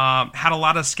 Had a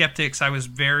lot of skeptics. I was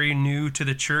very new to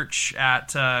the church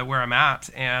at where I'm at,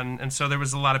 and so there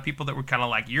was a lot of people that were kind of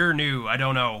like, "You're new. I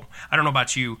don't know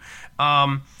about you."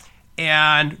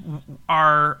 And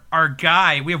our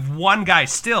guy, we have one guy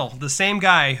still, the same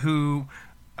guy who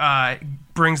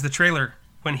brings the trailer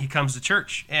when he comes to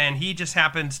church, and he just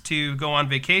happened to go on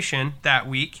vacation that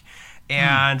week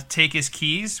and take his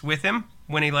keys with him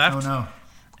when he left. Oh no.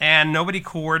 And nobody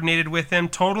coordinated with him,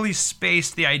 totally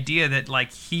spaced the idea that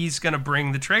like he's going to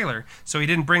bring the trailer. So he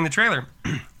didn't bring the trailer.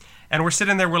 And we're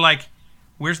sitting there, we're like,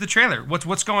 where's the trailer?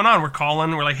 What's going on? We're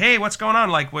calling, we're like, hey, what's going on?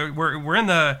 Like we're in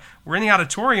the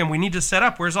auditorium, we need to set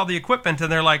up. Where's all the equipment?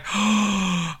 And they're like,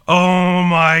 oh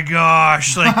my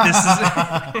gosh, like this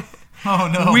is oh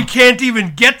no. We can't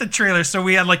even get the trailer. So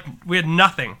we had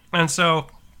nothing. And so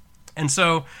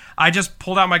I just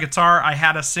pulled out my guitar. I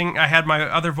had my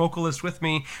other vocalist with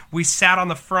me. We sat on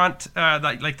the front,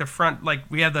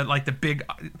 we had the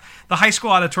high school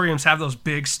auditoriums have those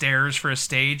big stairs for a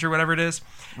stage or whatever it is.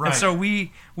 Right. And so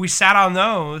we sat on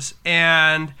those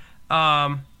and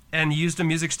used a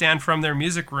music stand from their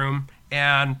music room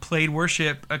and played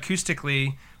worship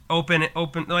acoustically, open,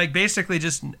 like basically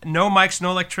just no mics,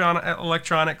 no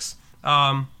electronics.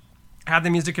 Had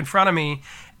the music in front of me,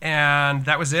 and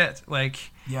that was it. Like,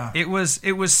 yeah, it was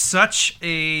such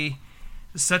an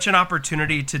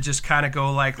opportunity to just kind of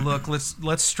go like, look,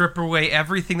 let's strip away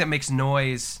everything that makes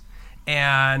noise,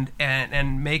 and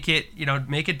make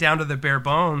it down to the bare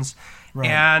bones.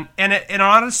 Right. And it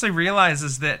honestly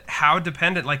realizes that how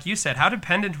dependent, like you said, how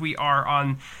dependent we are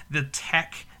on the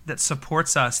tech that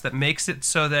supports us, that makes it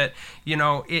so that,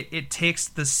 it takes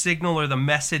the signal or the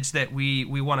message that we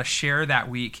want to share that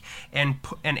week and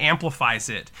amplifies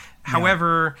it. Yeah.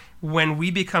 However, when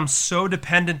we become so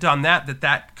dependent on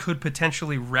that could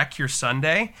potentially wreck your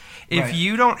Sunday, if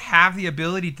you don't have the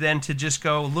ability then to just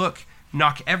go, look,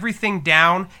 knock everything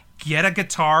down, get a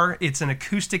guitar, it's an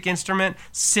acoustic instrument,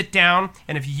 sit down,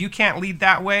 and if you can't lead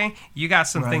that way, you got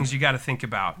some things you got to think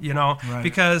about,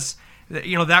 because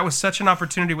that was such an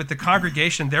opportunity with the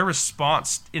congregation. Their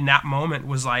response in that moment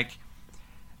was like,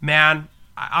 man,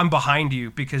 I'm behind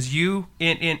you, because you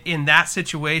in that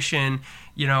situation,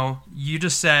 you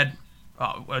just said,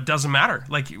 it doesn't matter.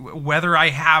 Like, whether I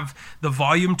have the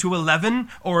volume to 11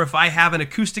 or if I have an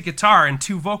acoustic guitar and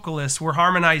two vocalists, we're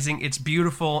harmonizing. It's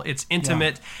beautiful, it's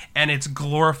intimate, and it's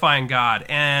glorifying God.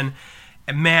 And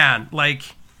man, like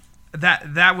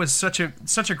that was such a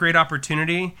great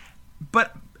opportunity.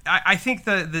 But I think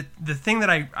the thing that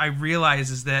I realize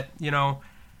is that,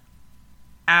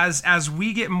 as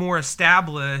we get more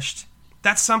established,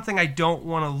 that's something I don't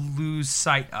want to lose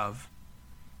sight of.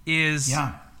 When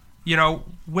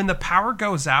the power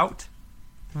goes out,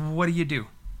 what do you do?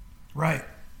 Right.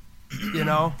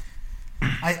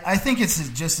 I think it's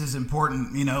just as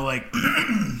important,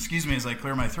 excuse me as I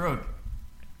clear my throat.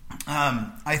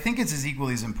 I think it's as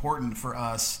equally as important for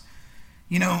us,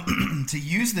 to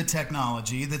use the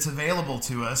technology that's available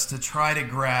to us to try to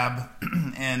grab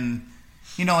and,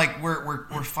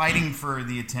 we're fighting for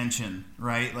the attention,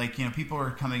 right? Like, people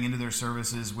are coming into their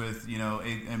services with,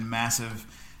 a massive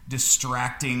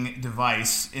distracting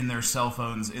device in their cell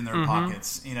phones in their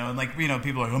pockets, and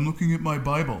people are like, I'm looking at my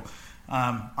Bible.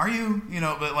 Are you?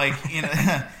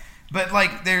 But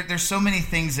there's so many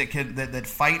things that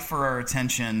fight for our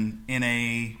attention in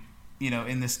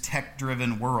in this tech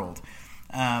driven world.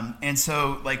 And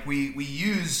so we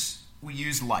use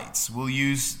lights, we'll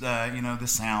use the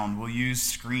sound, we'll use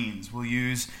screens, we'll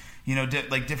use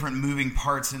different moving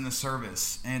parts in the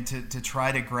service, and to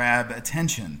try to grab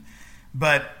attention.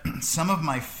 But some of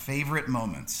my favorite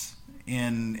moments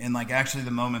in actually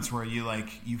the moments where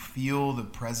you feel the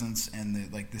presence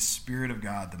and the Spirit of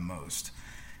God the most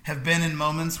have been in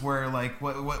moments where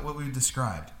what we've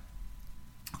described.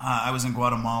 I was in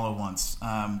Guatemala once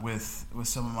with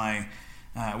some of my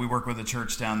we work with a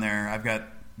church down there. I've got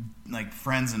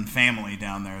friends and family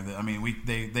down there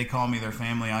that, they call me their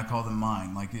family, I call them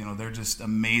mine. They're just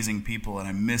amazing people, and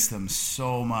I miss them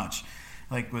so much.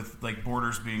 With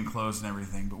borders being closed and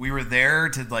everything. But we were there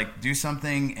to do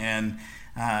something, and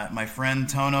my friend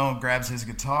Tono grabs his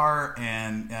guitar,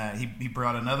 and he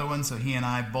brought another one, so he and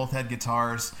I both had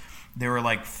guitars. There were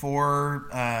 4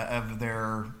 of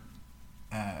their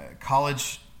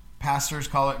college pastors,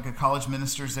 college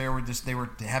ministers there. They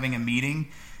were having a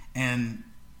meeting, and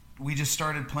we just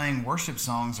started playing worship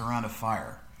songs around a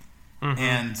fire. Mm-hmm.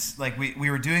 And we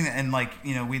were doing that, and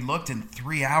we looked, and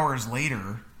 3 hours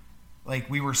later,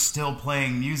 we were still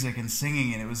playing music and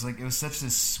singing, and it was such a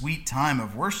sweet time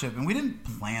of worship. And we didn't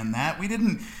plan that. We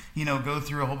didn't, go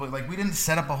through a whole, we didn't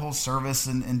set up a whole service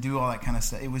and do all that kind of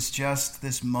stuff. It was just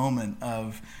this moment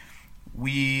of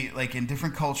we, in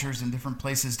different cultures and different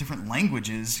places, different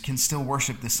languages, can still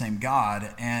worship the same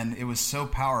God. And it was so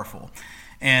powerful.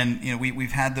 And,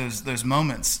 we've had those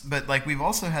moments, but we've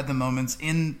also had the moments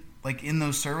in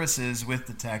those services with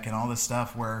the tech and all this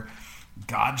stuff where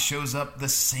God shows up the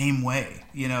same way,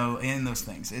 in those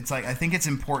things. It's I think it's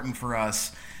important for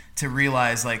us to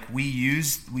realize we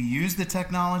use the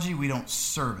technology, we don't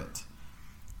serve it.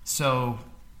 So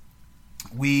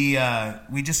we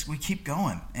keep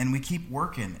going and we keep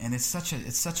working, and it's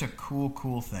such a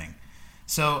cool thing.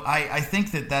 So I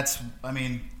think that's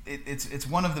it's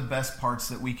one of the best parts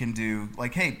that we can do.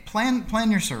 Hey, plan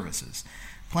your services,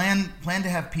 plan to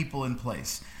have people in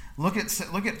place. Look at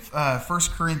 1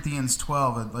 Corinthians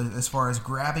 12 as far as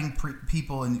grabbing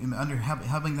people and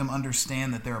helping them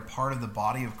understand that they're a part of the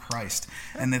body of Christ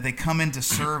and that they come in to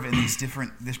serve in these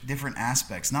different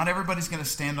aspects. Not everybody's going to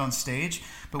stand on stage,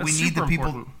 but That's we need the people.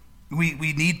 important.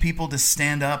 We need people to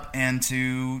stand up and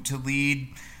to lead,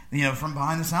 from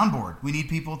behind the soundboard. We need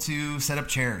people to set up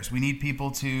chairs. We need people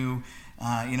to,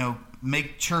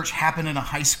 make church happen in a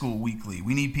high school weekly.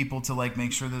 We need people to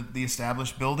make sure that the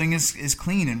established building is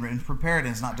clean and prepared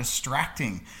and is not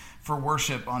distracting for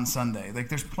worship on Sunday.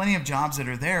 There's plenty of jobs that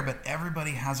are there, but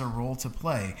everybody has a role to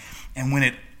play. And when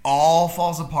it all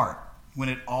falls apart,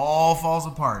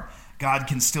 God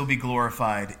can still be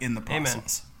glorified in the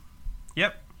process. Amen.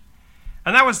 Yep.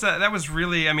 And that was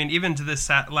really, even to this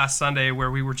last Sunday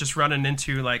where we were just running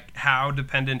into how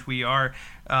dependent we are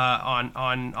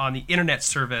on the internet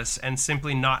service, and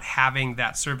simply not having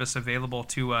that service available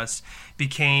to us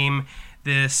became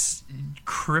this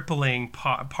crippling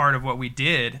part of what we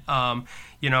did.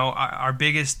 Our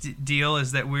biggest deal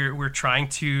is that we're trying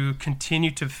to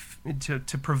continue to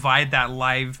provide that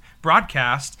live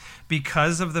broadcast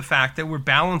because of the fact that we're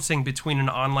balancing between an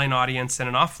online audience and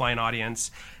an offline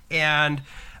audience. And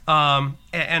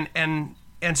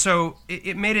so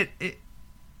it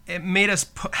made us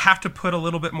have to put a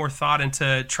little bit more thought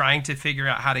into trying to figure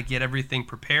out how to get everything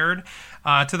prepared,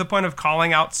 to the point of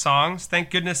calling out songs.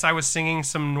 Thank goodness I was singing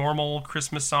some normal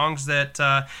Christmas songs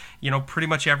that pretty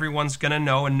much everyone's gonna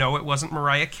know, and no, it wasn't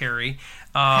Mariah Carey,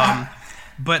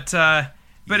 but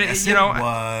yes, it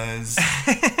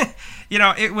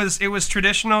was. It was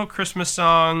traditional Christmas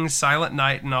songs, Silent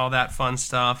Night, and all that fun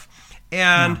stuff.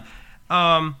 And,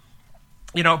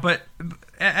 but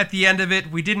at the end of it,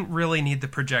 we didn't really need the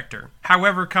projector.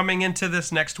 However, coming into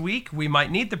this next week, we might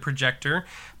need the projector,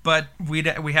 but we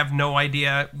have no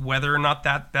idea whether or not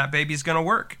that baby's going to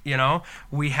work.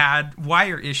 We had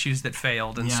wire issues that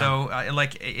failed. And so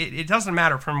it doesn't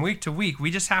matter from week to week.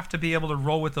 We just have to be able to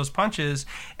roll with those punches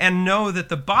and know that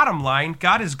the bottom line,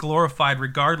 God is glorified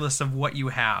regardless of what you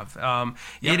have.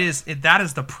 That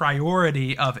is the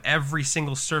priority of every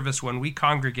single service when we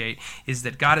congregate, is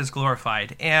that God is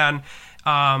glorified. And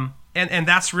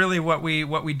that's really what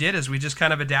we did, is we just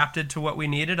kind of adapted to what we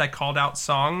needed. I called out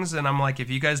songs, and I'm like, if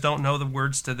you guys don't know the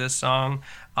words to this song,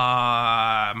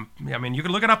 you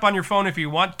can look it up on your phone if you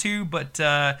want to, but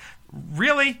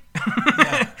really,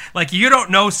 you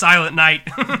don't know Silent Night.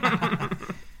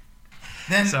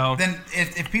 Then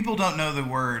if people don't know the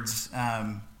words,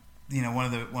 one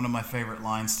of my favorite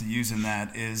lines to use in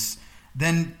that is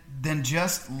then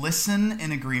just listen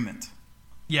in agreement.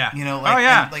 Yeah.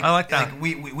 I like that.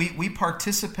 We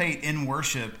participate in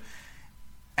worship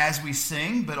as we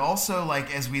sing, but also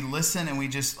as we listen, and we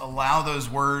just allow those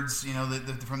words,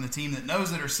 from the team that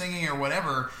knows that are singing or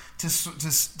whatever, to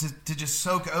just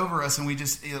soak over us, and we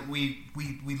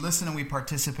listen and we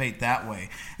participate that way.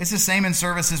 It's the same in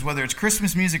services, whether it's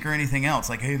Christmas music or anything else.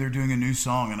 Hey, they're doing a new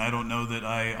song, and I don't know that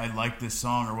I like this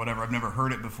song or whatever. I've never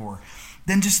heard it before.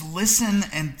 Then just listen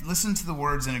to the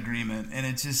words in agreement, and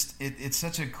it's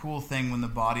such a cool thing when the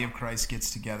body of Christ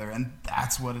gets together, and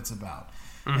that's what it's about.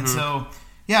 Mm-hmm. And so,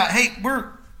 hey,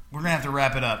 we're gonna have to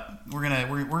wrap it up. We're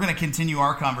gonna continue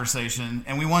our conversation,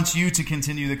 and we want you to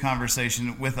continue the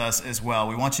conversation with us as well.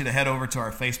 We want you to head over to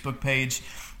our Facebook page.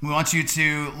 We want you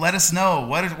to let us know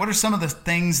what are some of the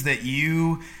things that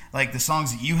you like, the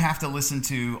songs that you have to listen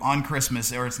to on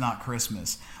Christmas, or it's not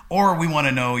Christmas. Or we want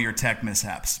to know your tech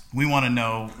mishaps. We want to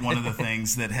know one of the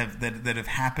things that have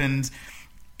happened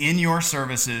in your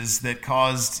services that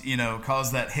caused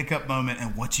that hiccup moment,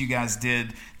 and what you guys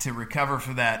did to recover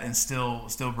for that and still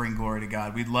bring glory to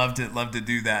God. We'd love to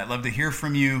do that. Love to hear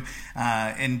from you,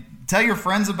 and tell your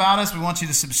friends about us. We want you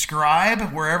to subscribe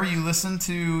wherever you listen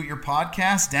to your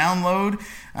podcast. Download.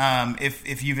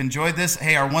 If you've enjoyed this,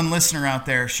 hey, our one listener out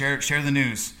there, share the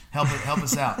news. Help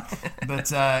us out.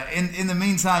 But in the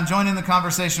meantime, join in the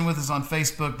conversation with us on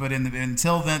Facebook. But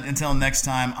until next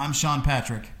time, I'm Sean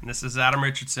Patrick. And this is Adam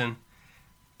Richardson.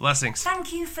 Blessings.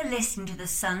 Thank you for listening to the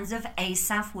Sons of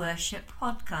Asaph Worship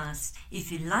podcast. If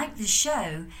you like the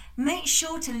show, make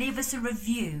sure to leave us a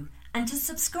review and to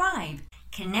subscribe.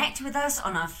 Connect with us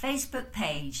on our Facebook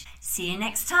page. See you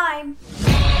next time.